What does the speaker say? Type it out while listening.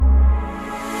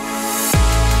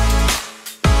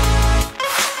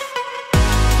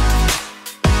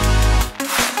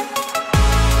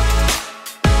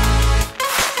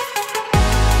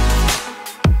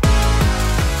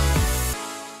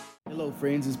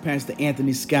friends, it's Pastor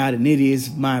Anthony Scott, and it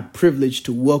is my privilege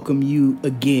to welcome you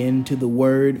again to the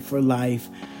Word for Life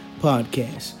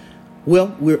podcast.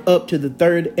 Well, we're up to the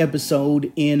third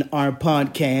episode in our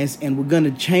podcast, and we're going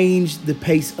to change the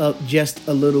pace up just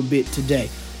a little bit today.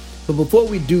 But before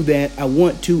we do that, I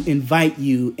want to invite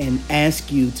you and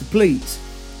ask you to please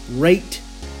rate,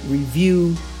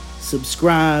 review,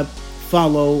 subscribe,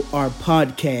 follow our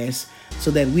podcast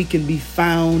so that we can be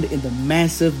found in the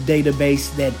massive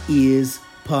database that is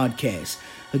podcasts.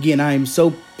 Again, I am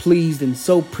so pleased and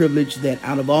so privileged that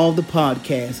out of all the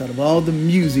podcasts, out of all the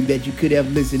music that you could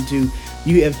have listened to,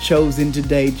 you have chosen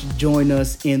today to join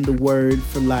us in the Word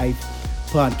for Life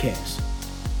podcast.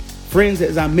 Friends,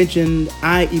 as I mentioned,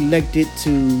 I elected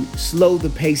to slow the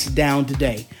pace down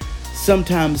today.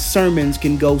 Sometimes sermons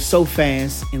can go so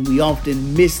fast and we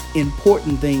often miss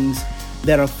important things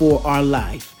that are for our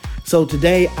life. So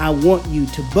today I want you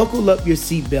to buckle up your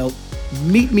seatbelt,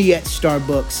 meet me at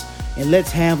Starbucks, and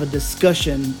let's have a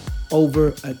discussion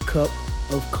over a cup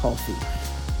of coffee,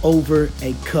 over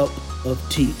a cup of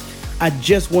tea. I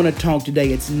just want to talk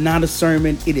today. It's not a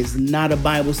sermon. It is not a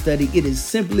Bible study. It is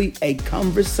simply a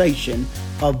conversation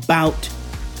about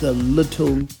the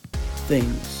little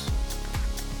things.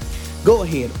 Go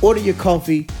ahead, order your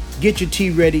coffee, get your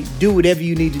tea ready, do whatever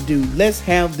you need to do. Let's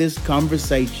have this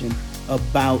conversation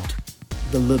about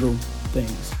the little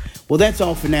things. Well, that's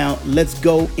all for now. Let's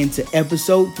go into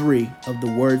episode 3 of the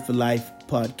Word for Life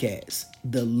podcast,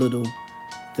 The Little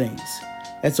Things.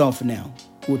 That's all for now.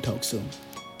 We'll talk soon.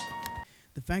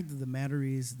 The fact of the matter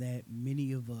is that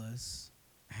many of us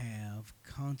have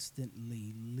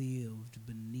constantly lived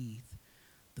beneath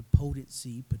the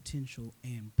potency, potential,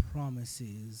 and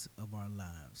promises of our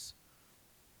lives.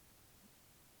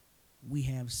 We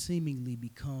have seemingly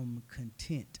become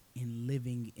content in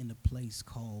living in a place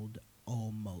called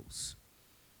almost.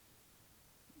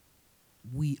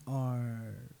 We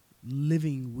are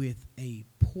living with a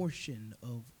portion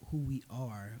of who we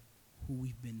are, who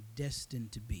we've been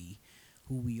destined to be,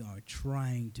 who we are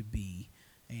trying to be,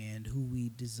 and who we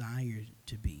desire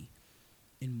to be.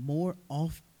 And more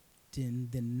often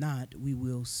than not, we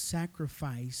will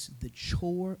sacrifice the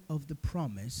chore of the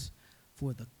promise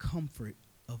for the comfort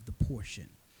of the portion.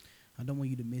 I don't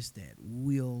want you to miss that.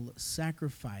 We'll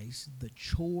sacrifice the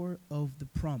chore of the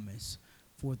promise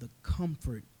for the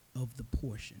comfort of the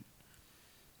portion.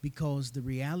 Because the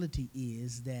reality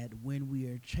is that when we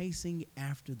are chasing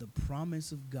after the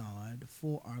promise of God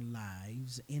for our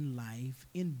lives, in life,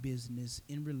 in business,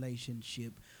 in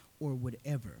relationship, or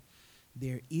whatever,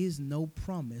 there is no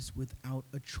promise without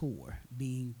a chore,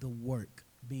 being the work,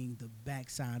 being the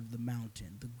backside of the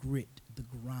mountain, the grit, the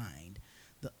grind,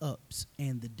 the ups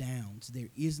and the downs. There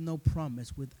is no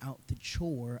promise without the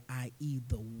chore, i.e.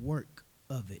 the work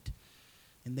of it.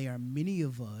 And there are many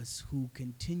of us who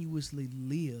continuously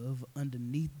live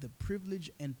underneath the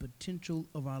privilege and potential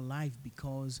of our life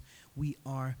because we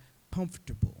are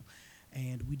comfortable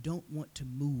and we don't want to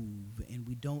move and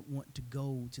we don't want to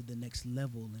go to the next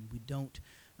level and we don't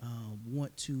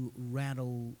want to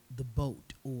rattle the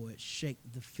boat or shake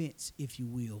the fence, if you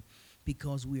will,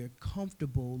 because we are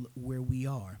comfortable where we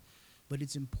are. But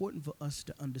it's important for us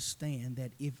to understand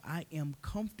that if I am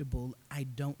comfortable, I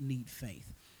don't need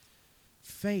faith.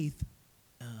 Faith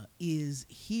is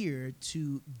here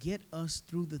to get us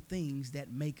through the things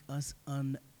that make us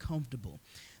uncomfortable.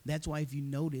 That's why if you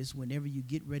notice, whenever you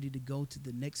get ready to go to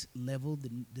the next level,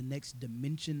 the next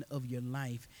dimension of your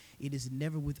life, it is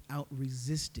never without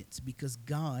resistance because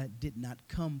God did not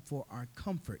come for our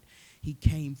comfort. He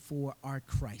came for our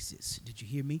crisis. Did you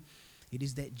hear me? It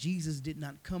is that Jesus did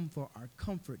not come for our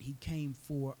comfort. He came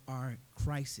for our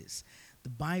crisis. The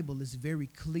Bible is very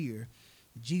clear.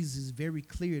 Jesus is very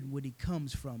clear in what he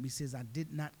comes from. He says, I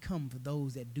did not come for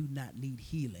those that do not need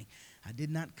healing. I did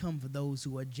not come for those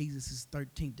who are Jesus'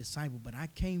 13th disciple, but I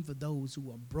came for those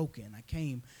who are broken. I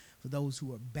came for those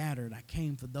who are battered. I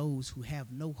came for those who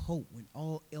have no hope. When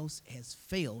all else has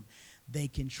failed, they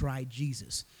can try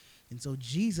Jesus. And so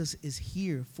Jesus is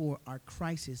here for our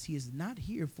crisis. He is not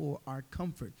here for our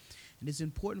comfort. And it's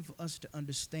important for us to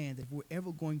understand that if we're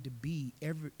ever going to be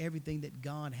everything that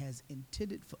God has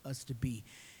intended for us to be,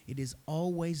 it is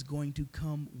always going to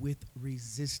come with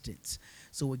resistance.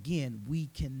 So again, we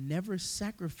can never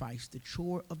sacrifice the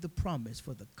chore of the promise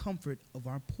for the comfort of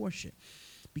our portion,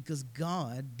 because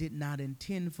God did not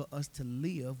intend for us to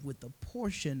live with a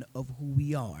portion of who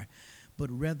we are, but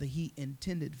rather he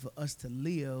intended for us to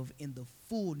live in the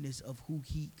fullness of who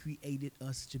he created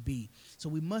us to be. So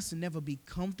we must never be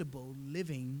comfortable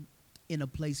living in a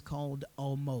place called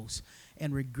almost.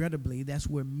 And regrettably, that's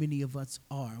where many of us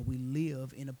are. We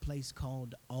live in a place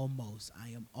called almost. I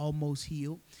am almost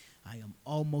healed. I am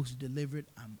almost delivered.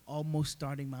 I'm almost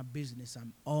starting my business.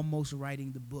 I'm almost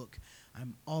writing the book.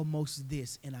 I'm almost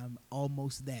this and I'm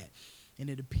almost that. And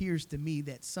it appears to me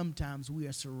that sometimes we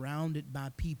are surrounded by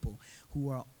people who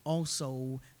are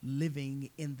also living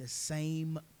in the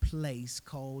same place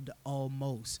called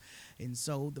almost. And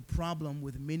so the problem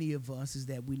with many of us is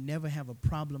that we never have a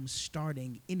problem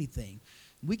starting anything.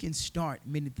 We can start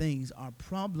many things. Our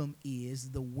problem is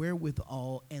the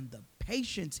wherewithal and the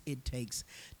patience it takes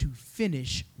to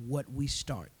finish what we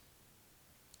start.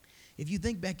 If you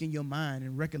think back in your mind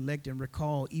and recollect and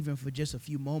recall even for just a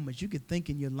few moments, you could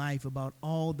think in your life about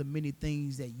all the many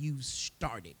things that you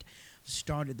started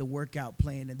the workout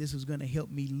plan, and this was going to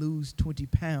help me lose 20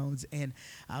 pounds, and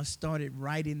I started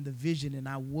writing the vision, and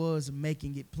I was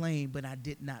making it plain, but I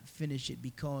did not finish it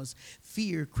because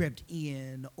fear crept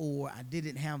in, or I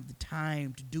didn't have the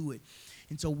time to do it.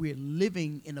 And so we're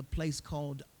living in a place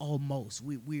called almost.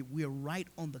 We're right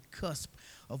on the cusp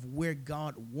of where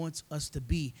God wants us to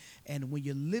be. And when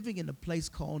you're living in a place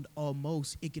called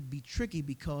almost, it can be tricky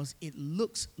because it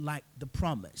looks like the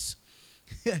promise,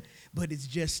 but it's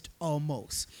just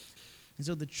almost. And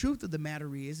so the truth of the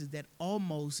matter is that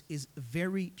almost is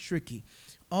very tricky.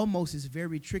 Almost is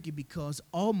very tricky because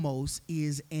almost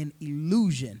is an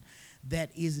illusion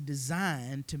that is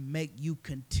designed to make you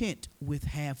content with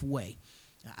halfway.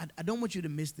 I don't want you to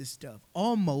miss this stuff.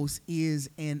 Almost is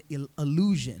an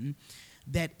illusion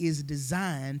that is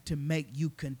designed to make you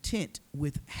content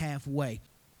with halfway.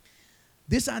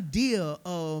 This idea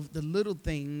of the little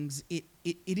things, it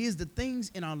is the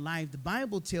things in our life. The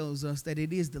Bible tells us that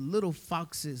it is the little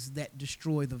foxes that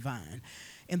destroy the vine.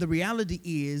 And the reality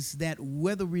is that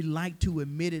whether we like to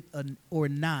admit it or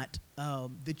not,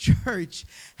 the church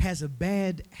has a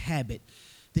bad habit.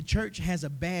 The church has a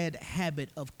bad habit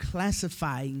of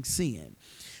classifying sin.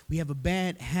 We have a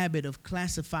bad habit of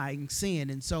classifying sin,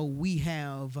 and so we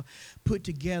have put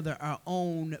together our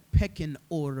own pecking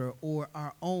order or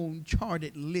our own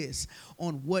charted list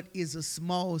on what is a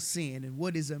small sin and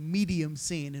what is a medium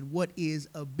sin and what is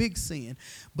a big sin.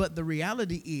 But the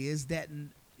reality is that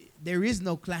there is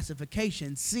no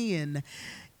classification. Sin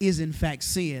is in fact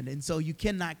sin. And so you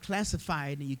cannot classify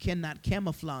it and you cannot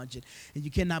camouflage it and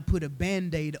you cannot put a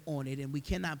Band-Aid on it and we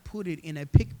cannot put it in a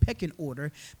pecking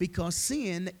order because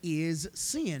sin is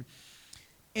sin.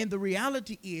 And the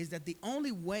reality is that the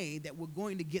only way that we're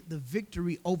going to get the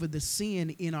victory over the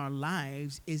sin in our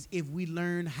lives is if we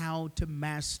learn how to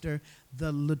master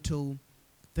the little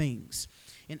things.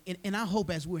 And I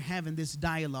hope as we're having this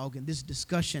dialogue and this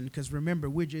discussion, because remember,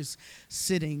 we're just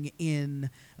sitting in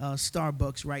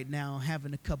Starbucks right now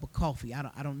having a cup of coffee.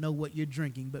 I don't know what you're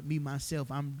drinking, but me,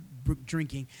 myself, I'm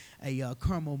drinking a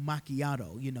caramel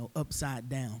macchiato, upside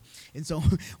down. And so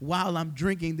while I'm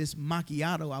drinking this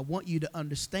macchiato, I want you to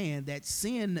understand that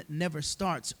sin never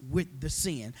starts with the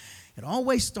sin. It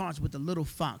always starts with the little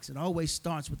fox. It always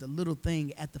starts with the little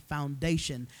thing at the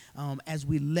foundation as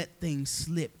we let things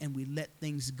slip and we let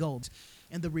things go.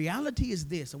 And the reality is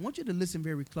this. I want you to listen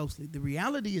very closely. The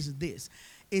reality is this,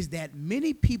 is that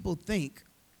many people think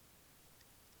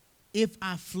if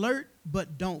I flirt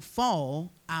but don't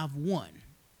fall, I've won.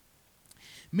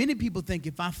 Many people think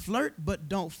if I flirt but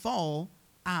don't fall,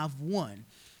 I've won.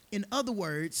 In other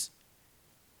words,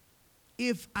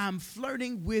 if I'm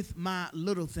flirting with my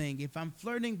little thing, if I'm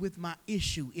flirting with my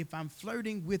issue, if I'm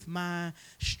flirting with my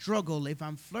struggle, if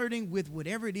I'm flirting with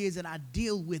whatever it is that I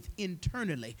deal with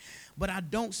internally, but I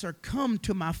don't succumb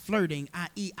to my flirting,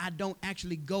 i.e., I don't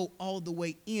actually go all the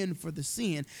way in for the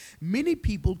sin, many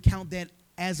people count that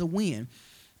as a win.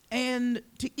 And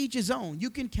to each his own.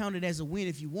 You can count it as a win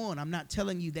if you want. I'm not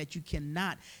telling you that you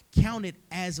cannot count it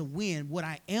as a win. What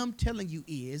I am telling you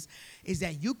is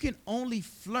that you can only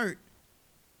flirt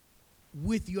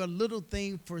with your little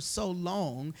thing for so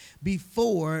long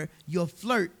before your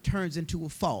flirt turns into a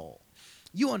fall.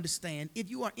 You understand, if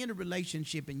you are in a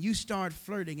relationship and you start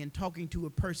flirting and talking to a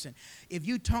person, if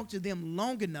you talk to them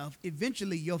long enough,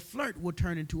 eventually your flirt will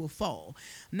turn into a fall.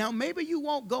 Now, maybe you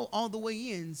won't go all the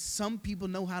way in. Some people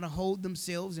know how to hold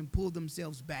themselves and pull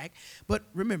themselves back. But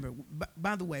remember,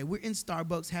 by the way, we're in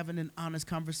Starbucks having an honest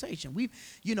conversation. We've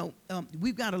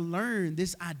got to learn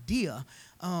this idea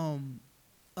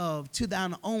of to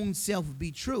thine own self be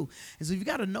true. And so you've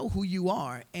got to know who you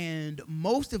are. And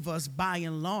most of us, by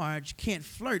and large, can't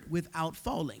flirt without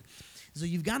falling. So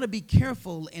you've got to be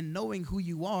careful in knowing who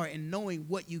you are and knowing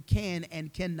what you can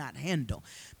and cannot handle.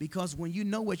 Because when you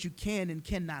know what you can and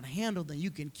cannot handle, then you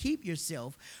can keep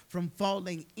yourself from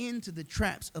falling into the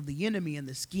traps of the enemy and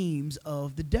the schemes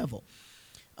of the devil.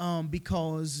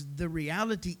 Because the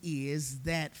reality is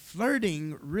that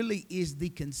flirting really is the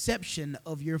conception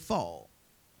of your fall.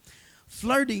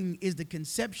 Flirting is the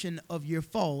conception of your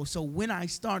fall. So when I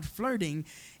start flirting,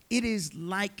 it is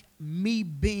like me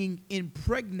being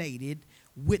impregnated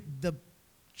with the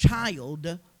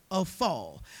child of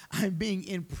fall. I'm being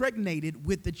impregnated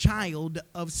with the child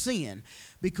of sin.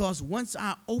 Because once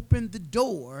I open the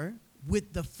door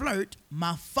with the flirt,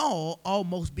 my fall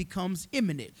almost becomes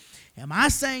imminent. Am I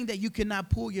saying that you cannot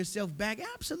pull yourself back?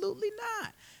 Absolutely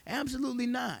not. Absolutely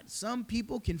not. Some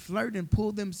people can flirt and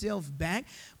pull themselves back,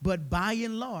 but by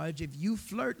and large, if you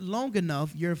flirt long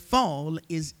enough, your fall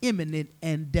is imminent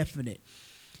and definite.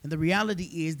 And the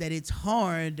reality is that it's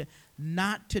hard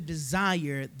not to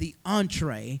desire the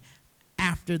entree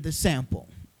after the sample.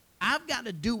 I've got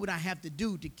to do what I have to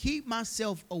do to keep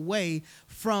myself away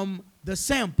from the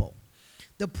sample.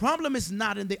 The problem is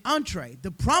not in the entree.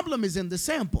 The problem is in the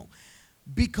sample.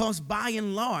 Because by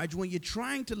and large, when you're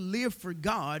trying to live for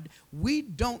God, we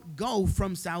don't go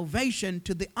from salvation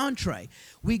to the entree.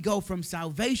 We go from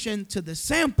salvation to the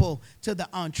sample to the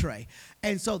entree.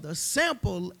 And so the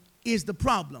sample is the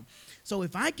problem. So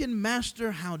if I can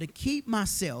master how to keep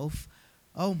myself,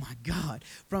 oh my God,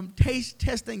 from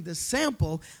testing the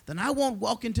sample, then I won't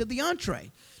walk into the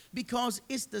entree. Because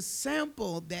it's the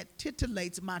sample that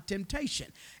titillates my temptation.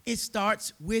 It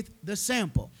starts with the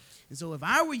sample. And so if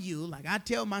I were you, like I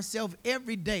tell myself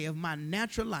every day of my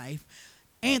natural life,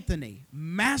 Anthony,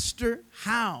 master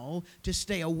how to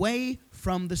stay away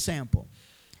from the sample.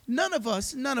 None of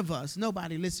us,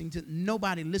 nobody listening to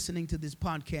this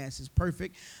podcast is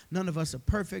perfect. None of us are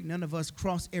perfect. None of us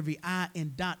cross every I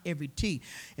and dot every T.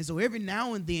 And so every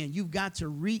now and then you've got to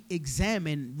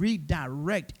re-examine,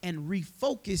 redirect, and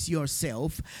refocus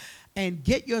yourself and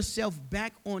get yourself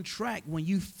back on track when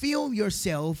you feel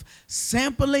yourself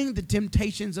sampling the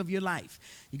temptations of your life.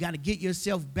 You got to get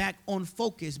yourself back on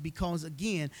focus because,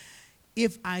 again,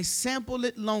 if I sample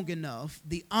it long enough,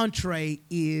 the entree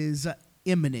is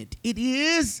imminent. It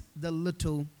is the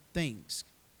little things.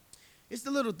 It's the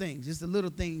little things. It's the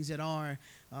little things that are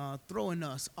throwing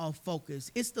us off focus.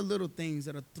 It's the little things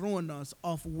that are throwing us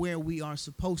off where we are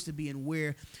supposed to be and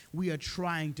where we are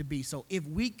trying to be. So if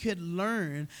we could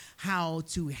learn how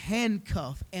to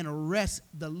handcuff and arrest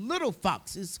the little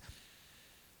foxes,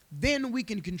 then we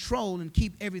can control and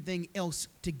keep everything else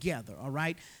together, all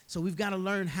right? So we've got to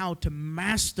learn how to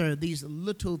master these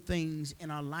little things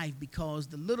in our life because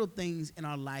the little things in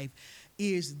our life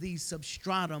is the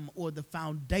substratum or the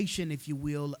foundation, if you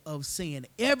will, of sin.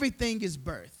 Everything is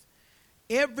birth.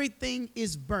 Everything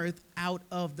is birthed out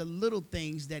of the little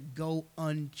things that go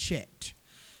unchecked.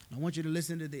 I want you to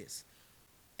listen to this.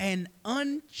 An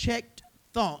unchecked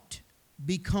thought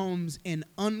becomes an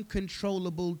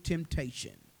uncontrollable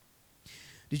temptation.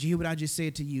 Did you hear what I just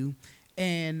said to you?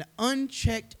 An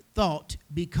unchecked thought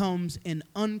becomes an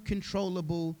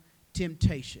uncontrollable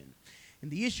temptation. And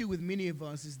the issue with many of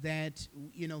us is that,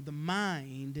 the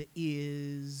mind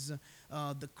is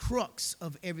the crux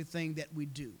of everything that we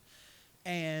do.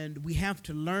 And we have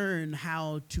to learn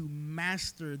how to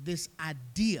master this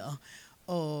idea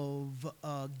of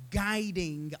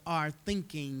guiding our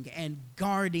thinking and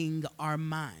guarding our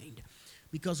mind.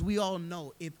 Because we all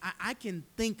know if I can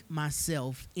think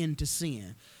myself into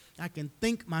sin, I can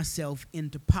think myself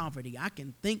into poverty, I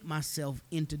can think myself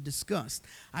into disgust,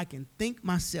 I can think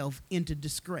myself into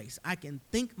disgrace, I can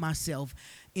think myself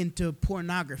into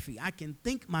pornography, I can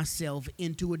think myself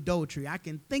into adultery, I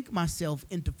can think myself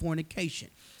into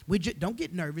fornication. Don't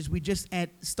get nervous, we just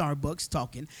at Starbucks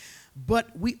talking,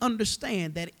 but we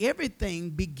understand that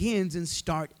everything begins and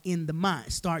starts in the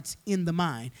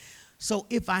mind. So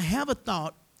if I have a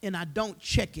thought and I don't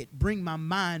check it, bring my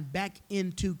mind back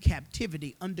into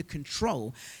captivity, under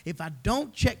control, if I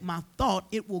don't check my thought,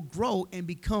 it will grow and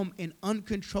become an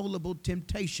uncontrollable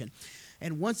temptation.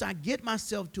 And once I get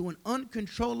myself to an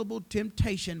uncontrollable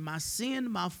temptation, my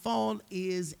sin, my fall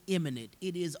is imminent.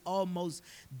 It is almost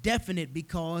definite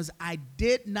because I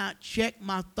did not check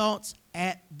my thoughts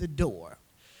at the door.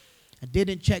 I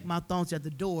didn't check my thoughts at the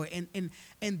door. And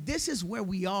this is where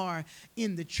we are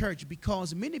in the church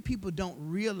because many people don't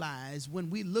realize when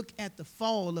we look at the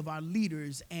fall of our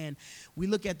leaders and we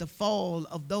look at the fall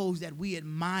of those that we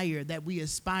admire, that we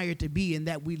aspire to be, and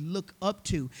that we look up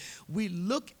to, we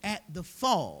look at the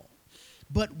fall.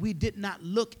 But we did not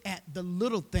look at the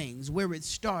little things where it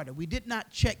started. We did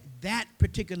not check that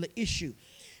particular issue.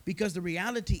 Because the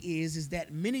reality is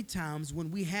that many times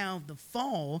when we have the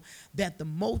fall that the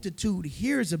multitude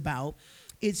hears about,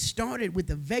 it started with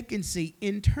a vacancy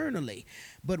internally,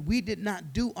 but we did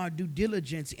not do our due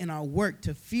diligence in our work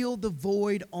to fill the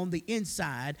void on the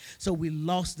inside, so we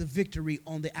lost the victory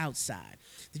on the outside.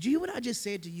 Did you hear what I just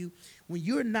said to you? When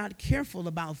you're not careful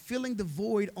about filling the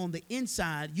void on the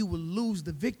inside, you will lose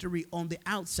the victory on the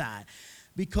outside.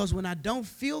 Because when I don't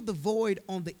fill the void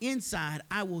on the inside,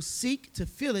 I will seek to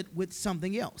fill it with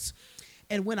something else.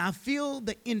 And when I fill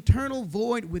the internal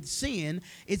void with sin,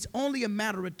 it's only a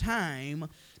matter of time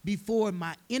before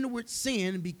my inward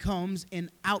sin becomes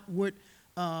an outward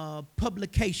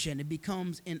publication. It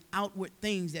becomes an outward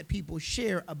things that people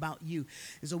share about you.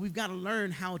 And so we've got to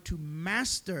learn how to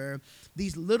master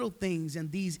these little things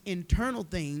and these internal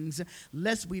things,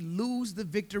 lest we lose the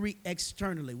victory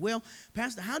externally. Well,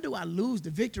 Pastor, how do I lose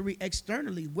the victory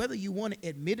externally? Whether you want to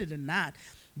admit it or not,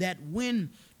 that when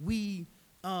we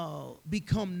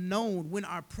become known, when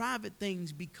our private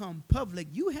things become public,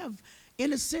 you have,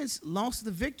 in a sense, lost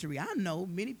the victory. I know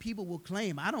many people will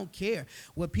claim, I don't care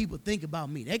what people think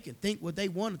about me. They can think what they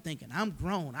want to think, and I'm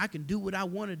grown. I can do what I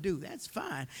want to do. That's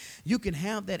fine. You can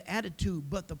have that attitude,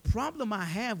 but the problem I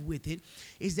have with it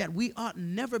is that we ought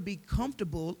never be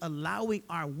comfortable allowing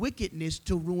our wickedness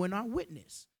to ruin our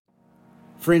witness.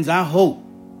 Friends, I hope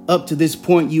up to this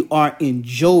point you are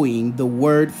enjoying the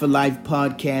Word for Life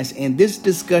podcast and this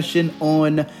discussion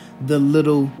on the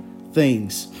little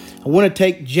things. I want to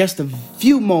take just a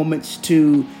few moments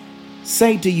to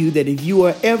say to you that if you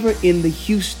are ever in the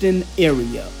Houston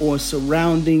area or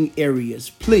surrounding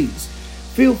areas, please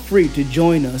feel free to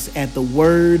join us at the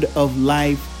Word of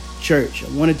Life Church. I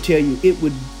want to tell you, it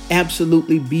would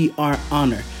absolutely be our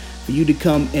honor for you to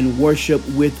come and worship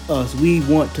with us. We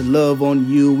want to love on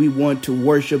you. We want to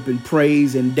worship and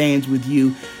praise and dance with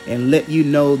you and let you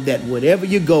know that whatever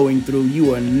you're going through,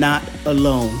 you are not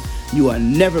alone. You are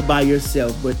never by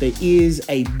yourself, but there is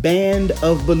a band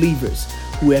of believers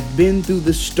who have been through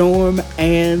the storm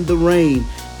and the rain.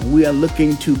 And we are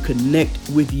looking to connect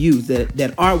with you,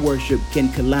 that our worship can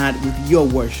collide with your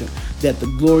worship, that the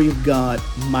glory of God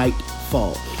might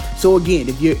fall. So again,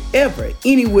 if you're ever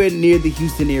anywhere near the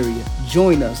Houston area,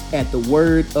 join us at the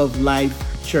Word of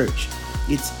Life Church.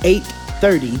 It's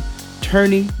 830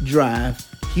 Turney Drive,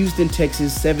 Houston,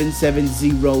 Texas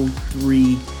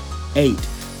 77038.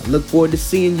 I look forward to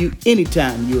seeing you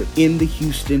anytime you're in the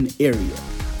Houston area.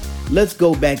 Let's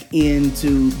go back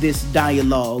into this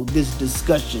dialogue, this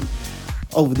discussion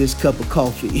over this cup of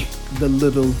coffee, the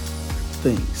little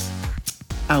things.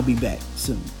 I'll be back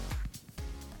soon.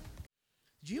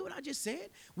 Did you hear what I just said?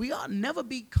 We ought never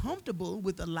be comfortable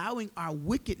with allowing our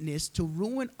wickedness to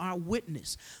ruin our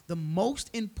witness. The most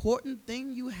important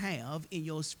thing you have in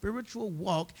your spiritual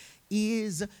walk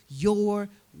is your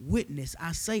witness.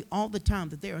 I say all the time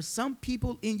that there are some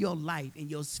people in your life, in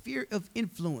your sphere of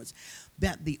influence,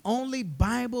 that the only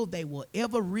Bible they will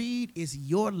ever read is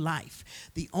your life.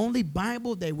 The only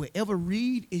Bible they will ever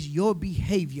read is your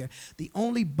behavior. The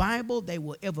only Bible they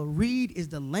will ever read is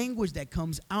the language that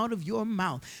comes out of your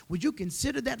mouth. Would you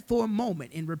consider that for a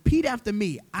moment and repeat after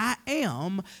me? I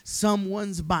am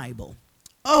someone's Bible.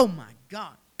 Oh my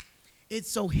God. It's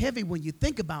so heavy when you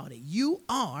think about it. You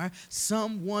are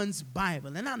someone's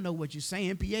Bible. And I know what you're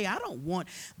saying, PA. I don't want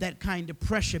that kind of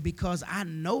pressure because I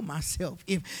know myself.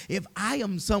 If I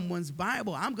am someone's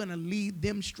Bible, I'm going to lead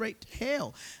them straight to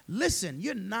hell. Listen,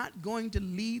 you're not going to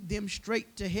lead them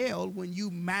straight to hell when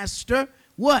you master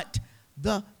what?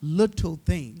 The little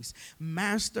things.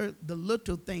 Master the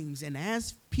little things. And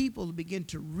as people begin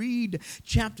to read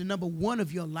chapter number 1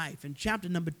 of your life and chapter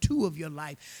number 2 of your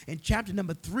life and chapter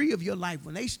number 3 of your life,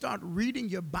 when they start reading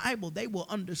your Bible, they will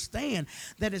understand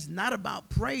that it's not about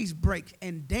praise break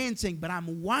and dancing, but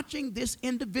I'm watching this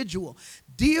individual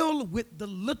deal with the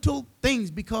little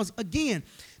things. Because again,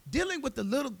 dealing with the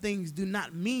little things do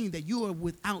not mean that you are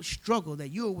without struggle, that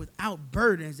you are without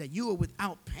burdens, that you are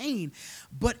without pain.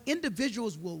 But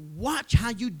individuals will watch how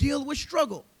you deal with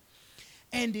struggle.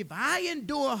 And if I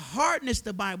endure hardness,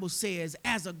 the Bible says,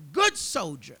 as a good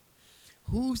soldier,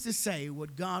 who's to say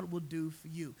what God will do for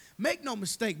you? Make no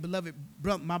mistake,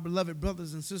 my beloved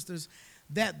brothers and sisters,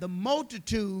 that the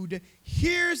multitude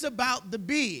hears about the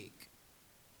big,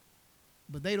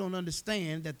 but they don't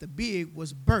understand that the big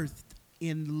was birthed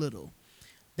in the little.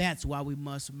 That's why we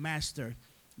must master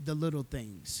the little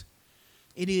things.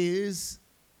 It is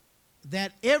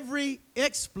that every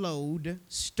explode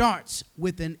starts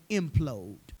with an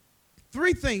implode.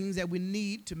 3 things that we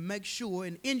need to make sure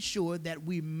and ensure that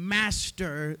we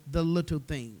master the little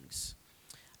things.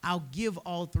 I'll give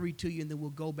all 3 to you, and then we'll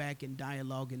go back and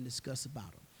dialogue and discuss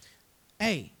about them.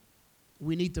 A,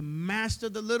 we need to master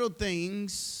the little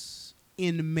things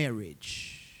in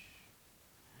marriage.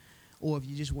 Or if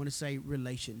you just want to say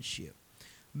relationship.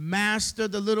 Master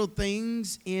the little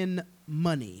things in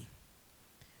money.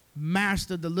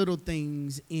 Master the little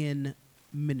things in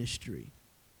ministry.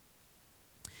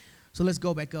 So let's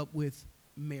go back up with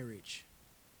marriage.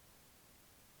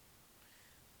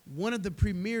 One of the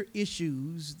premier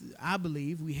issues I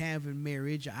believe we have in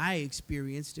marriage, I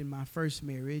experienced in my first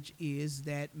marriage, is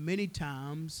that many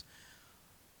times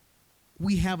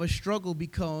we have a struggle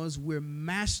because we're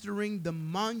mastering the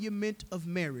monument of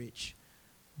marriage,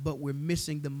 but we're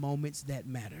missing the moments that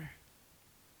matter.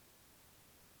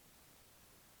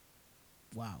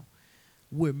 Wow.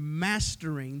 We're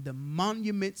mastering the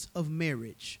monuments of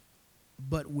marriage,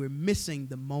 but we're missing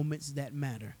the moments that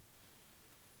matter.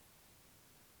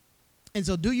 And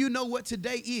so do you know what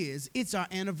today is? It's our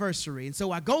anniversary. And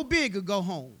so I go big or go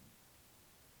home.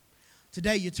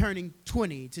 Today you're turning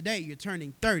 20. Today you're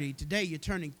turning 30. Today you're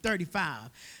turning 35.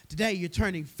 Today you're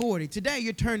turning 40. Today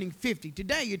you're turning 50.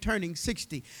 Today you're turning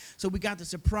 60. So we got the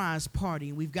surprise party,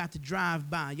 and we've got the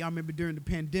drive-by. Y'all remember during the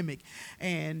pandemic.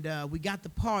 And we got the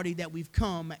party that we've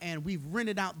come, and we've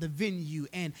rented out the venue,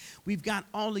 and we've got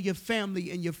all of your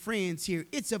family and your friends here.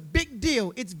 It's a big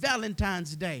deal. It's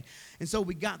Valentine's Day. And so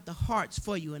we got the hearts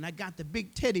for you, and I got the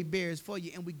big teddy bears for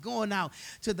you, and we're going out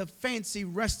to the fancy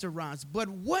restaurants. But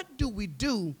what do we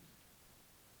do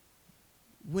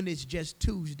when it's just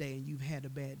Tuesday and you've had a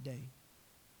bad day?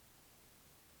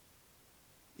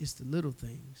 It's the little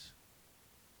things.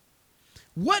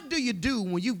 What do you do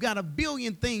when you've got a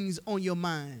billion things on your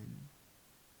mind,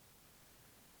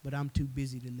 but I'm too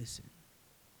busy to listen?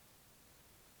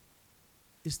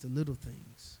 It's the little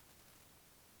things.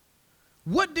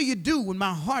 What do you do when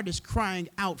my heart is crying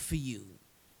out for you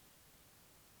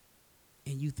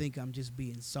and you think I'm just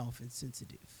being soft and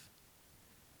sensitive?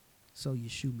 So you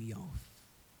shoo me off.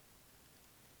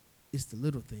 It's the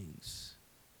little things.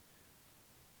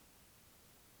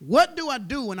 What do I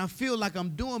do when I feel like I'm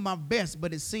doing my best,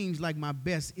 but it seems like my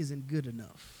best isn't good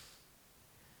enough?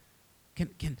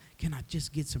 Can I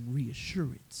just get some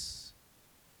reassurance?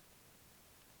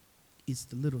 It's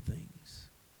the little things.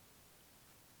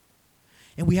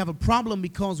 And we have a problem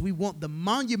because we want the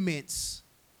monuments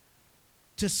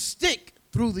to stick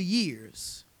through the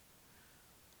years.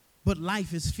 But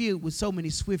life is filled with so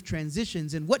many swift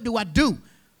transitions. And what do I do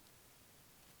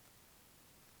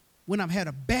when I've had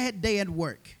a bad day at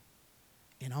work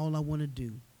and all I want to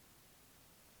do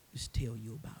is tell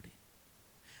you about it?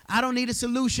 I don't need a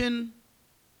solution.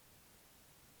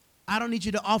 I don't need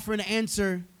you to offer an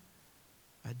answer.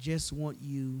 I just want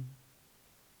you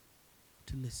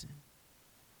to listen.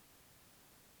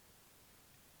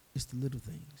 It's the little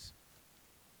things.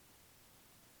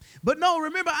 But no,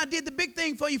 remember, I did the big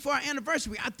thing for you for our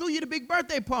anniversary. I threw you the big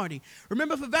birthday party.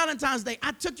 Remember, for Valentine's Day,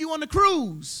 I took you on the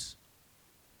cruise.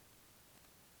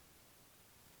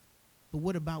 But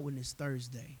what about when it's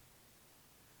Thursday?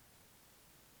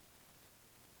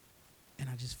 And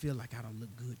I just feel like I don't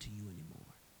look good to you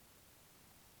anymore.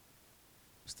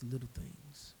 It's the little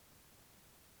things.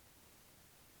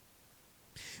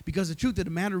 Because the truth of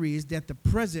the matter is that the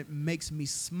present makes me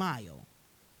smile,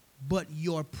 but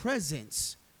your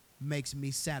presence makes me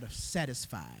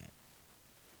satisfied.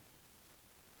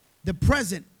 The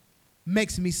present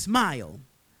makes me smile,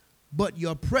 but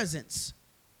your presence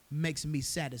makes me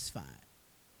satisfied.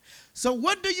 So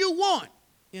what do you want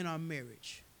in our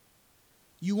marriage?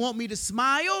 You want me to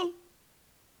smile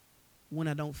when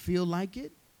I don't feel like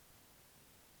it?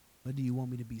 Or do you want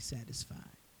me to be satisfied?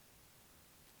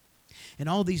 And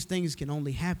all these things can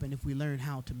only happen if we learn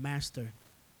how to master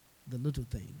the little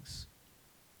things.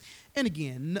 And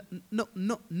again,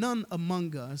 none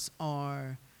among us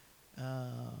are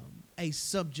a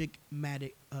subject matter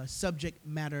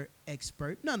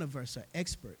expert. None of us are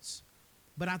experts.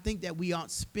 But I think that we ought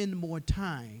to spend more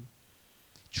time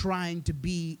trying to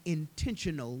be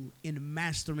intentional in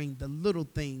mastering the little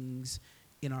things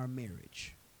in our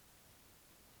marriage.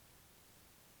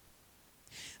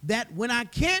 That when I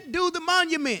can't do the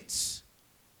monuments,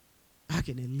 I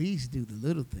can at least do the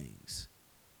little things.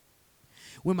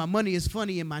 When my money is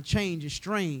funny and my change is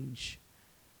strange,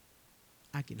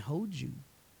 I can hold you.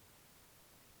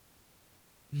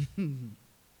 And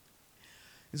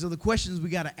so the questions we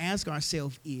got to ask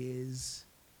ourselves is,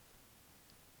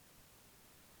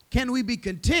 can we be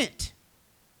content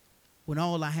when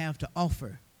all I have to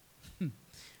offer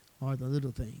are the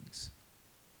little things?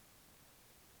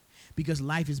 Because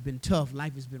life has been tough,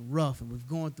 life has been rough, and we've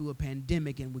gone through a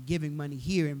pandemic, and we're giving money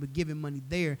here, and we're giving money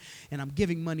there, and I'm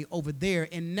giving money over there,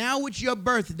 and now it's your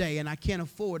birthday, and I can't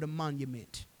afford a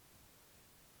monument.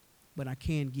 but I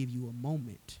can give you a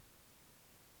moment.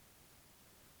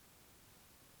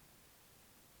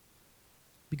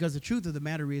 Because the truth of the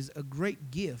matter is, a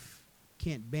great gift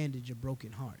can't bandage a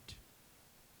broken heart.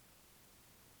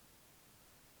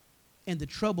 And the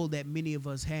trouble that many of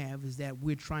us have is that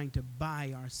we're trying to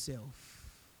buy ourselves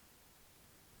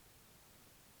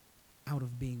out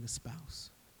of being a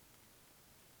spouse.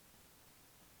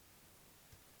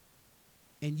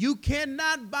 And you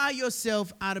cannot buy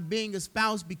yourself out of being a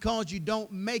spouse because you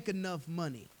don't make enough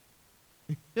money.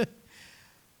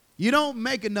 You don't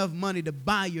make enough money to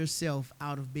buy yourself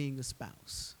out of being a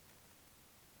spouse.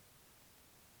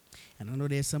 And I know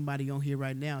there's somebody on here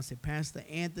right now say, Pastor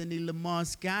Anthony Lamar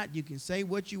Scott, you can say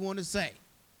what you want to say,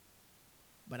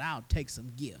 but I'll take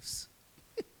some gifts.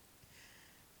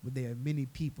 But there are many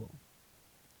people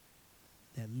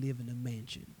that live in a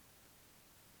mansion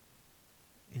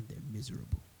and they're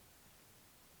miserable.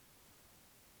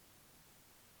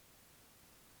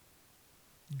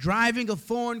 Driving a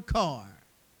foreign car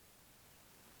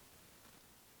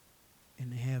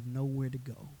and they have nowhere to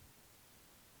go.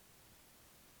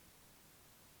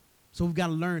 So we've got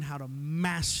to learn how to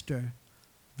master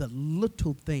the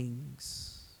little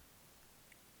things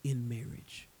in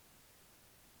marriage.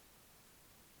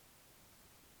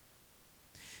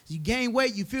 You gain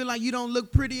weight, you feel like you don't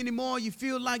look pretty anymore, you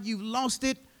feel like you've lost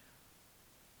it.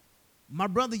 My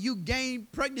brother, you gained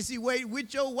pregnancy weight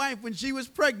with your wife when she was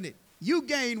pregnant. You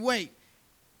gained weight.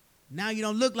 Now you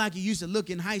don't look like you used to look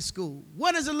in high school.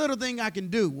 What is a little thing I can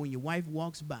do when your wife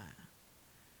walks by?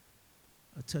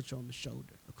 A touch on the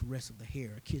shoulder, a caress of the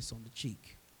hair, a kiss on the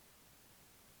cheek.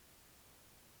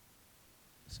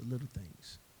 It's the little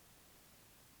things.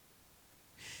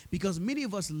 Because many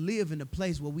of us live in a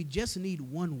place where we just need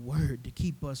one word to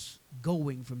keep us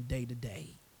going from day to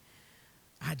day.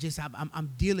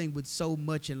 I'm dealing with so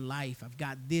much in life. I've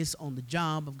got this on the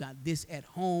job. I've got this at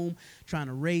home, trying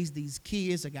to raise these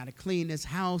kids. I got to clean this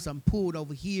house. I'm pulled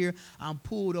over here. I'm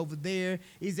pulled over there.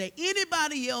 Is there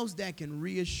anybody else that can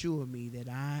reassure me that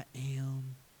I am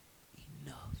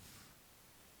enough?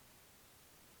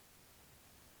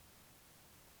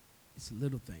 It's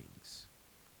little things.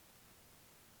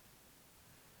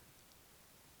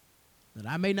 That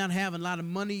I may not have a lot of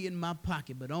money in my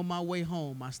pocket, but on my way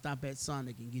home, I stop at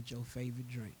Sonic and get your favorite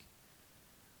drink.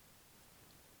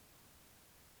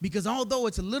 Because although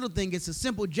it's a little thing, it's a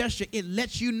simple gesture, it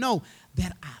lets you know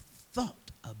that I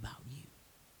thought about you.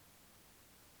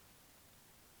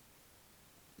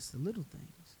 It's the little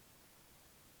things.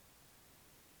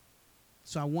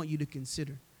 So I want you to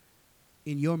consider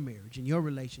in your marriage, in your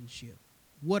relationship,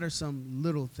 what are some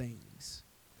little things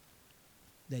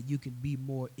that you can be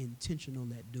more intentional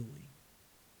at doing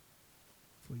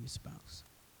for your spouse.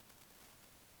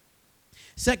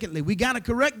 Secondly, we got to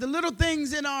correct the little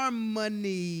things in our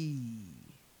money.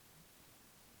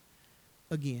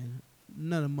 Again,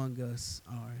 none among us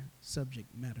are subject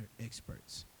matter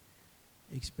experts,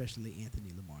 especially Anthony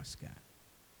Lamar Scott.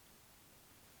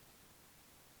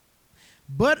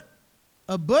 But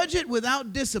a budget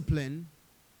without discipline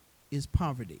is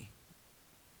poverty.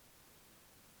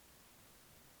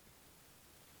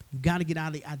 You've got to get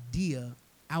out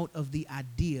of the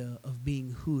idea of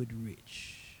being hood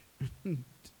rich.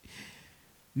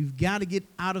 We've got to get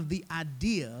out of the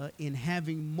idea in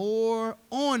having more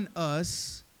on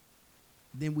us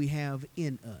than we have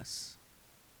in us.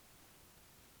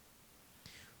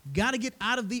 We've got to get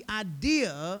out of the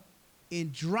idea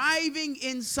in driving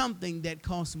in something that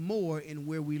costs more in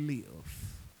where we live.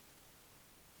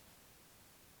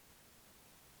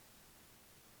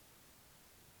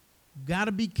 Got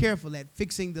to be careful at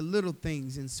fixing the little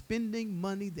things and spending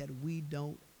money that we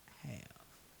don't have.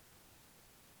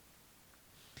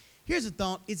 Here's a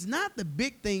thought. It's not the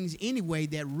big things anyway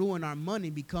that ruin our money,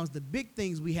 because the big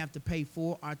things we have to pay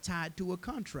for are tied to a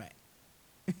contract.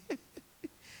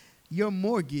 Your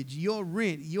mortgage, your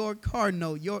rent, your car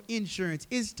note, your insurance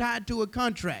is tied to a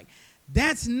contract.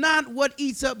 That's not what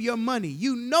eats up your money.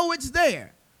 You know it's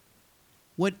there.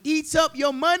 What eats up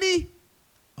your money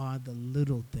are the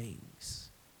little things.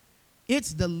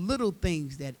 It's the little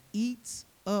things that eats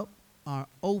up our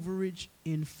overage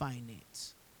in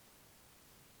finance.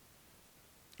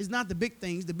 It's not the big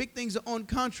things. The big things are on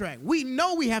contract. We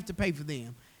know we have to pay for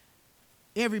them.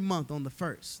 Every month on the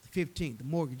 1st, the 15th, the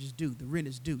mortgage is due, the rent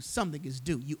is due, something is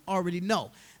due. You already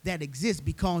know that exists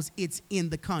because it's in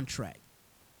the contract.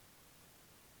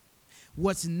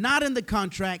 What's not in the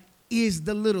contract is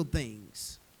the little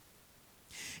things.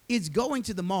 It's going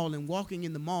to the mall and walking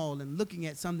in the mall and looking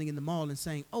at something in the mall and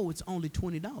saying, oh, it's only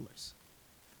 $20.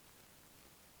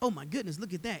 Oh, my goodness,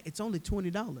 look at that. It's only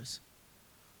 $20.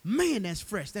 Man, that's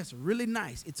fresh. That's really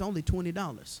nice. It's only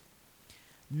 $20.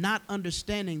 Not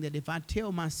understanding that if I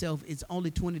tell myself it's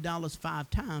only $20 5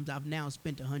 times, I've now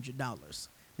spent $100.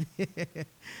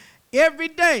 Every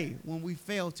day when we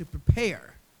fail to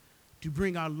prepare to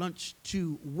bring our lunch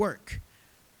to work,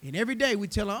 and every day we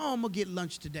tell her, oh, I'm going to get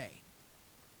lunch today.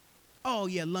 Oh,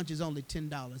 yeah, lunch is only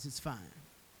 $10. It's fine.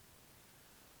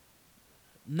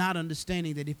 Not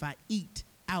understanding that if I eat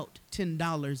out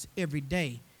 $10 every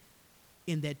day,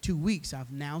 in that 2 weeks,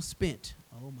 I've now spent,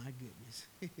 oh, my goodness.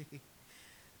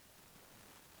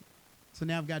 So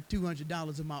now I've got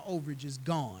 $200 of my overage is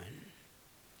gone.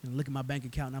 And I look at my bank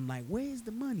account and I'm like, where's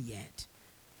the money at?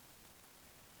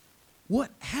 What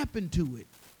happened to it?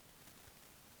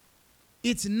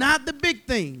 It's not the big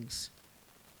things.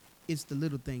 It's the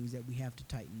little things that we have to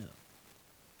tighten up.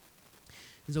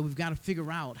 And so we've got to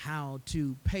figure out how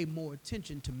to pay more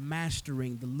attention to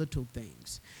mastering the little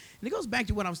things. And it goes back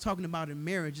to what I was talking about in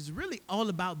marriage. It's really all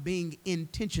about being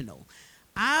intentional.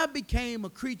 I became a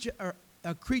creature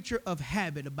of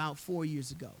habit about 4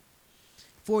 years ago.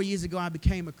 4 years ago, I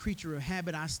became a creature of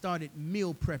habit. I started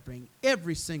meal prepping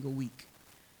every single week.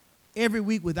 Every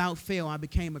week without fail, I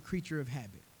became a creature of habit.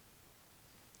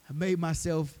 I made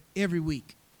myself every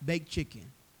week baked chicken,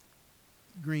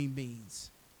 green beans.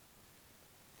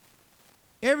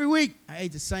 Every week, I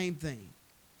ate the same thing.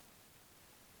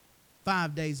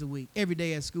 5 days a week. Every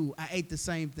day at school, I ate the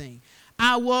same thing.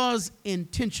 I was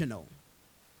intentional.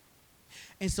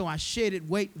 And so I shedded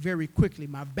weight very quickly.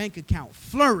 My bank account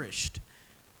flourished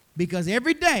because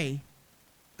every day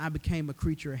I became a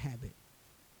creature of habit.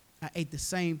 I ate the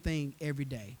same thing every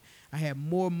day. I had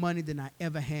more money than I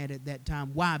ever had at that time.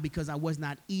 Why? Because I was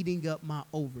not eating up my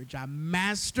overage. I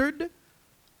mastered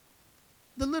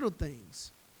the little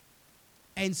things.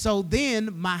 And so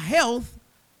then my health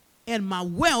and my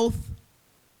wealth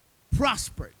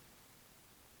prospered.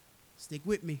 Stick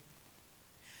with me.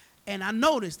 And I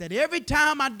noticed that every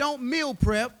time I don't meal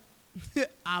prep,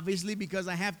 obviously because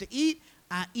I have to eat,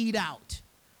 I eat out.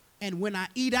 And when I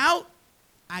eat out,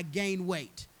 I gain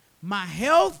weight. My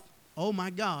health, oh my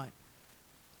God,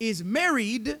 is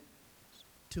married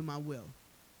to my wealth.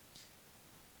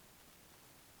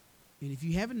 And if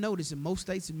you haven't noticed, in most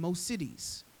states and most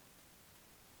cities,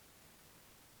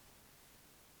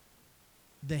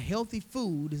 the healthy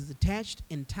food is attached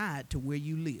and tied to where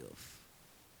you live.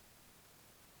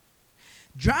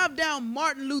 Drive down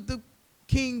Martin Luther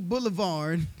King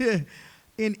Boulevard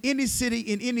in any city,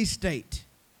 in any state,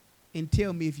 and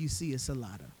tell me if you see a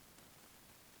Salada.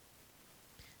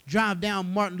 Drive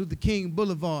down Martin Luther King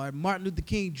Boulevard, Martin Luther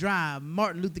King Drive,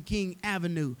 Martin Luther King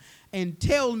Avenue, and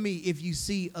tell me if you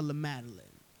see a La Madeleine,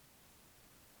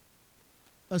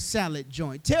 a salad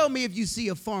joint. Tell me if you see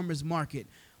a farmer's market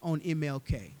on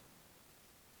MLK.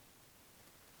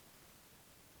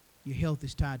 Your health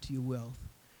is tied to your wealth.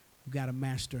 You've got to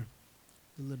master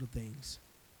the little things.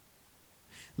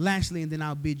 Lastly, and then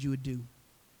I'll bid you adieu,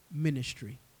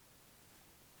 ministry.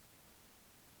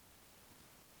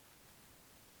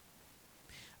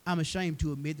 I'm ashamed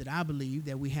to admit that I believe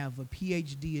that we have a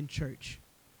PhD in church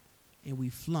and we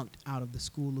flunked out of the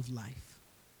school of life.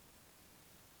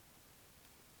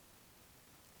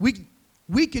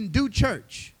 We can do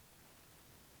church,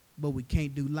 but we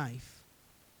can't do life.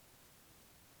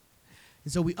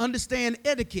 And so we understand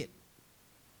etiquette,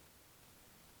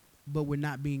 but we're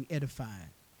not being edified.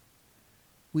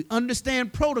 We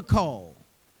understand protocol,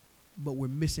 but we're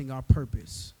missing our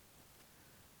purpose.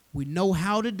 We know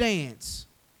how to dance,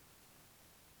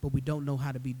 but we don't know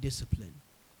how to be disciplined.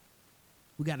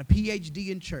 We got a PhD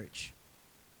in church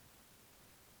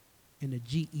and a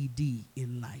GED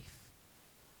in life.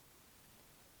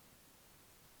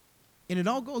 And it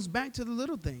all goes back to the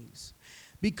little things.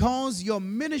 Because your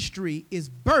ministry is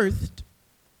birthed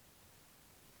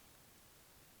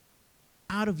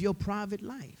out of your private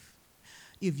life.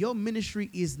 If your ministry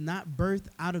is not birthed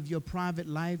out of your private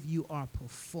life, you are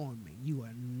performing. You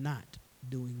are not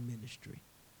doing ministry.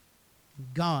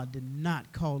 God did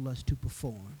not call us to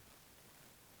perform.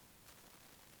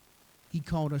 He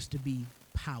called us to be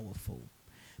powerful.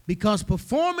 Because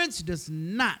performance does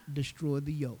not destroy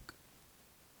the yoke.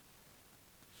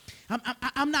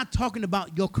 I'm not talking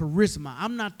about your charisma.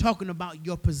 I'm not talking about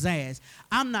your pizzazz.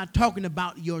 I'm not talking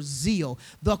about your zeal.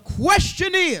 The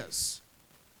question is,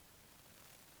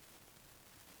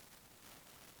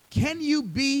 can you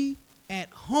be at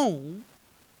home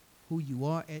who you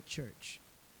are at church?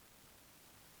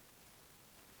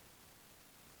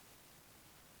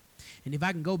 And if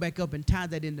I can go back up and tie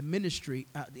that into ministry,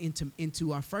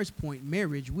 into our first point,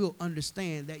 marriage, we'll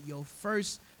understand that your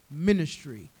first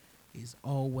ministry is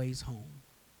always home.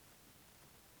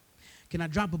 Can I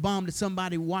drop a bomb to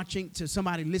somebody watching, to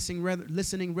somebody listening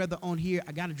rather on here?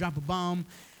 I got to drop a bomb.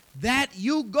 That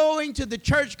you going to the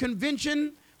church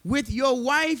convention with your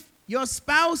wife, your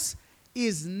spouse,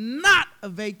 is not a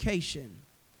vacation.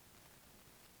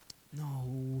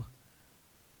 No,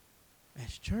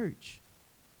 that's church.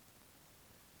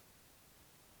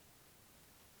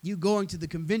 You going to the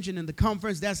convention and the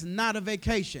conference, that's not a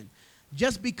vacation.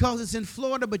 Just because it's in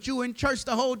Florida, but you in church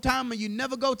the whole time and you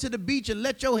never go to the beach and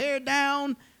let your hair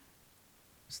down,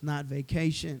 it's not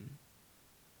vacation.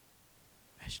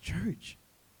 That's church.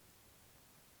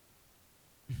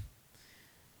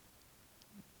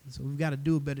 So we've got to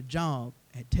do a better job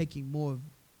at taking more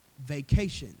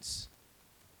vacations,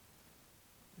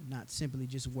 not simply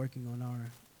just working on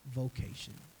our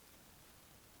vocation.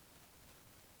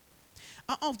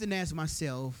 I often ask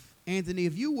myself, Anthony,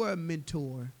 if you were a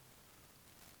mentor,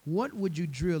 what would you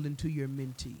drill into your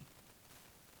mentee?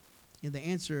 And the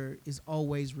answer is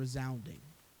always resounding.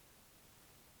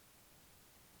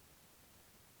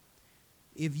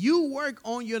 If you work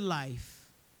on your life,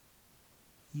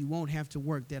 you won't have to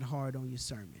work that hard on your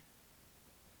sermon.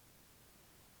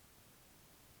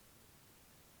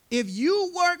 If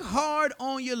you work hard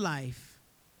on your life,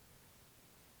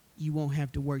 you won't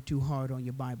have to work too hard on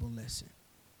your Bible lesson.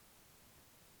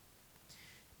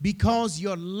 Because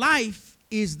your life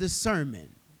is the sermon,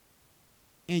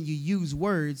 and you use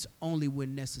words only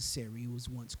when necessary. It was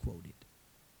once quoted.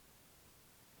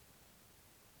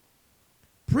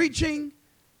 Preaching,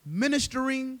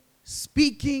 ministering,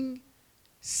 speaking,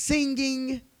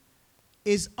 singing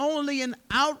is only an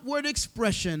outward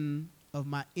expression of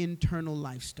my internal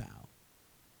lifestyle.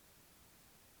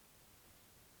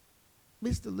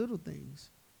 It's the little things.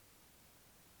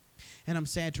 And I'm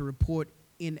sad to report,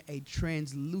 in a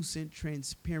translucent,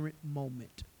 transparent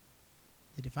moment,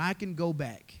 that if I can go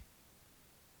back,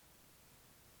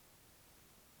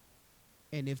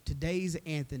 and if today's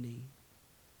Anthony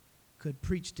could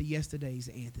preach to yesterday's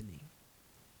Anthony,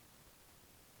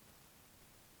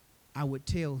 I would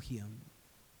tell him,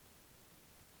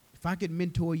 if I could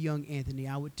mentor young Anthony,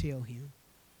 I would tell him,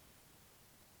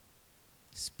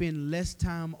 spend less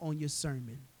time on your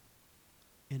sermon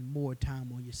and more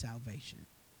time on your salvation.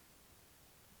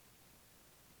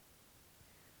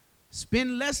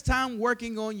 Spend less time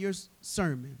working on your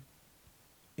sermon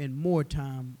and more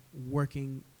time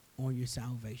working on your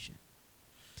salvation.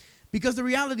 Because the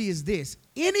reality is this: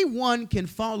 anyone can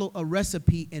follow a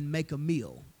recipe and make a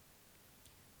meal,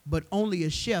 but only a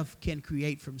chef can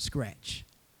create from scratch.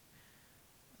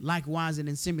 Likewise, and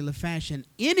in similar fashion,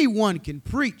 anyone can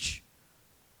preach,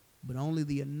 but only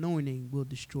the anointing will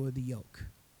destroy the yoke.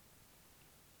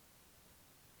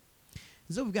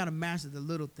 And so we've got to master the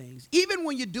little things. Even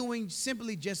when you're doing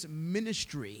simply just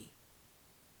ministry,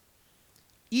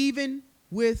 even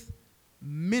with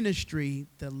ministry,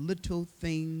 the little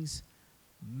things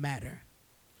matter.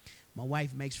 My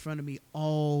wife makes fun of me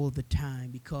all the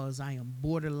time because I am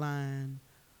borderline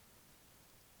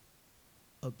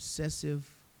obsessive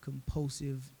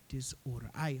compulsive disorder.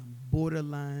 I am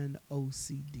borderline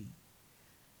OCD.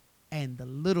 And the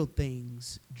little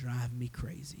things drive me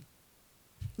crazy.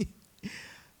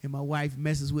 And my wife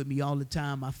messes with me all the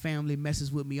time. My family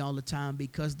messes with me all the time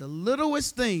because the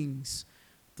littlest things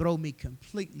throw me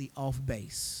completely off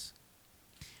base.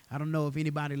 I don't know if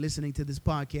anybody listening to this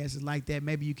podcast is like that.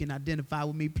 Maybe you can identify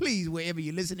with me. Please, wherever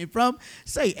you're listening from,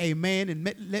 say amen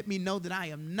and let me know that I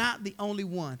am not the only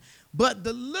one. But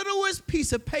the littlest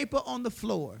piece of paper on the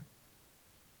floor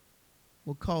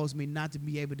will cause me not to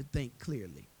be able to think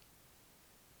clearly.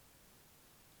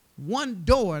 One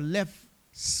door left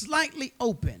slightly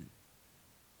open,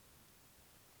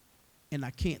 and I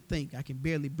can't think. I can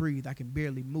barely breathe. I can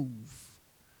barely move.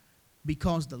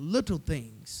 Because the little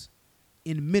things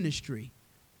in ministry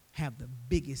have the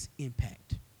biggest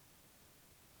impact.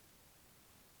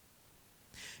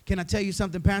 Can I tell you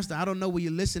something, Pastor? I don't know where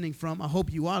you're listening from. I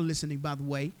hope you are listening, by the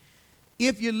way.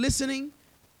 If you're listening,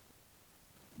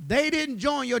 they didn't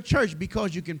join your church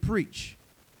because you can preach.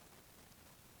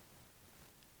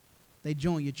 They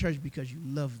join your church because you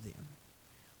love them,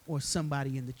 or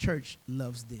somebody in the church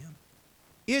loves them.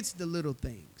 It's the little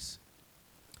things.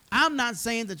 I'm not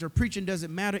saying that your preaching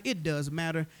doesn't matter. It does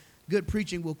matter. Good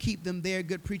preaching will keep them there.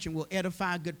 Good preaching will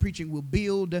edify. Good preaching will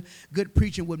build. Good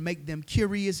preaching will make them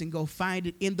curious and go find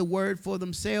it in the word for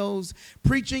themselves.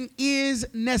 Preaching is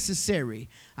necessary.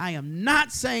 I am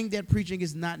not saying that preaching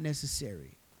is not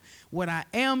necessary. What I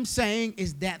am saying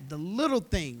is that the little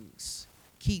things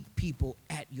keep people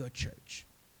at your church.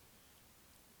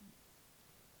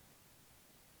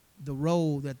 The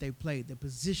role that they play, the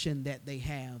position that they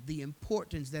have, the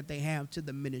importance that they have to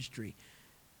the ministry.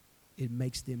 it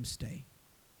makes them stay.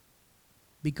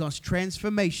 Because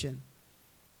transformation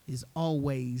is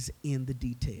always in the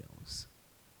details.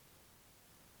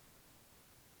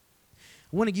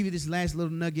 I want to give you this last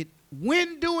little nugget.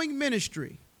 When doing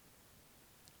ministry,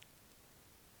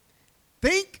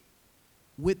 think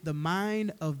with the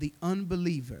mind of the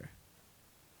unbeliever,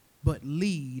 but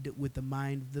lead with the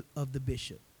mind of the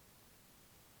bishop.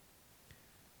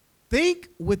 Think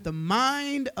with the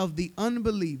mind of the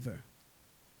unbeliever,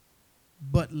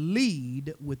 but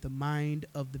lead with the mind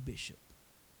of the bishop.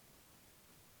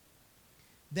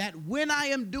 That when I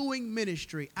am doing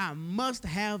ministry, I must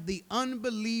have the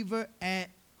unbeliever at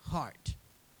heart.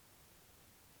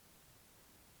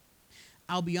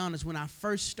 I'll be honest, when I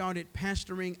first started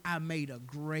pastoring, I made a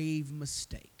grave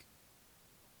mistake.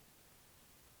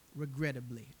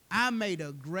 Regrettably, I made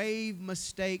a grave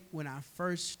mistake when I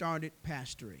first started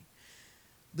pastoring.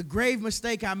 The grave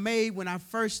mistake I made when I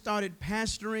first started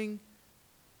pastoring,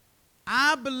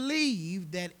 I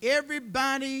believed that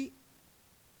everybody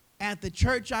at the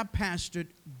church I pastored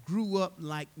grew up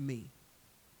like me.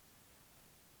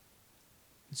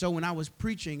 So when I was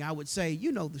preaching, I would say,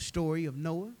 you know the story of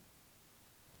Noah.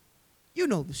 You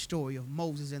know the story of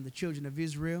Moses and the children of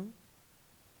Israel.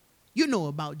 You know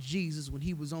about Jesus when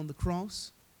he was on the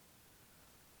cross.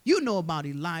 You know about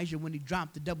Elijah when he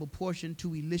dropped the double portion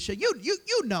to Elisha.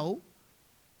 You know.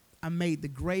 I made the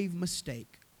grave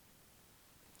mistake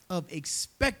of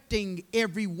expecting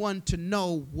everyone to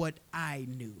know what I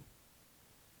knew.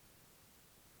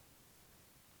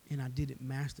 And I didn't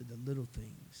master the little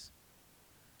things.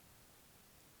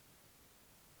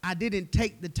 I didn't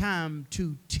take the time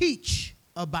to teach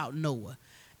about Noah,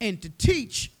 and to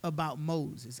teach about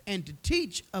Moses, and to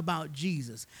teach about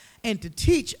Jesus, and to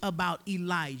teach about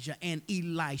Elijah and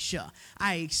Elisha.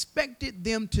 I expected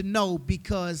them to know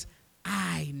because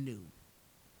I knew.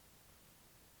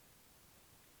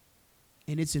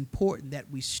 And it's important that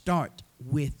we start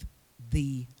with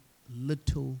the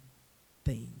little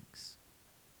things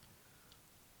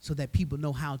so that people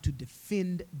know how to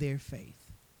defend their faith.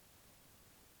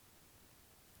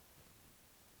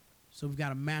 So we've got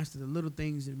to master the little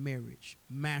things in marriage,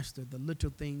 master the little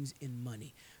things in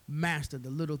money, master the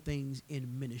little things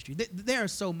in ministry. There are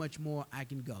so much more I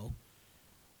can go,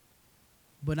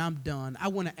 but I'm done. I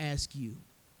want to ask you,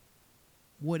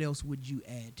 what else would you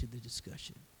add to the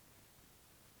discussion?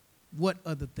 What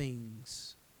other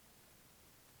things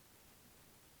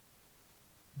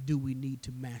do we need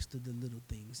to master the little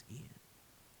things in?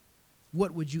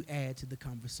 What would you add to the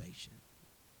conversation?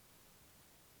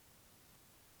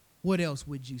 What else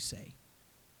would you say?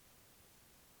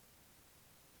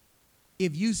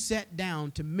 If you sat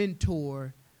down to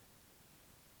mentor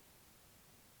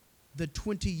the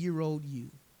 20-year-old you,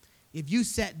 if you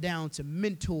sat down to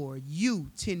mentor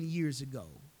you 10 years ago,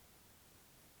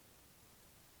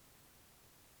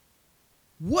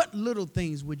 what little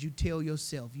things would you tell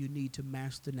yourself you need to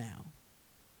master now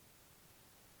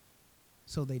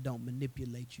so they don't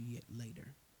manipulate you yet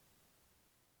later?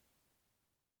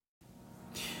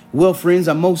 Well, friends,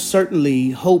 I most certainly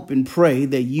hope and pray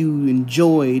that you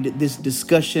enjoyed this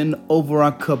discussion over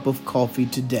our cup of coffee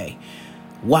today.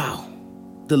 Wow,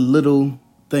 the little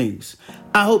things.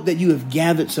 I hope that you have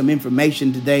gathered some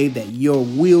information today, that your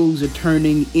wheels are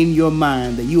turning in your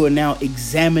mind, that you are now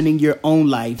examining your own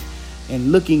life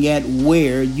and looking at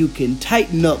where you can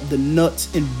tighten up the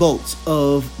nuts and bolts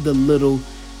of the little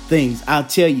things. I'll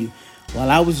tell you, while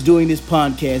I was doing this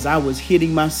podcast, I was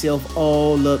hitting myself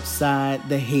all upside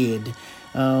the head.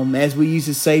 As we used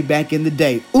to say back in the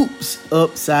day, oops,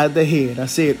 upside the head. I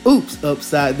said, oops,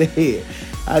 upside the head.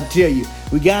 I tell you,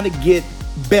 we got to get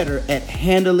better at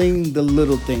handling the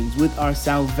little things with our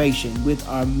salvation, with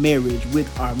our marriage,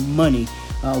 with our money,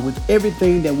 with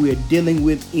everything that we are dealing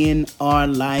with in our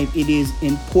life. It is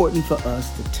important for us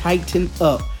to tighten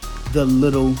up the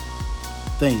little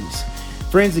things.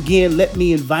 Friends, again, let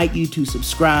me invite you to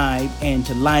subscribe and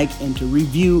to like and to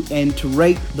review and to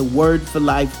rate the Word for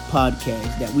Life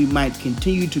podcast, that we might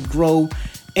continue to grow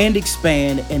and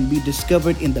expand and be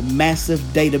discovered in the massive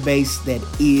database that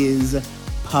is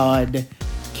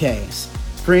podcasts.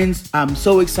 Friends, I'm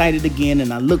so excited again,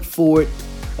 and I look forward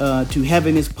to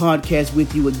having this podcast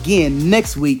with you again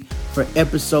next week for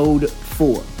episode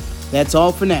 4. That's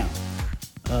all for now.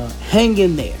 Hang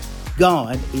in there.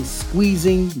 God is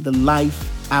squeezing the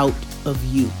life out of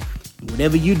you.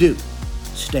 Whatever you do,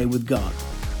 stay with God.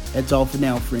 That's all for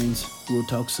now, friends. We'll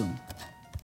talk soon.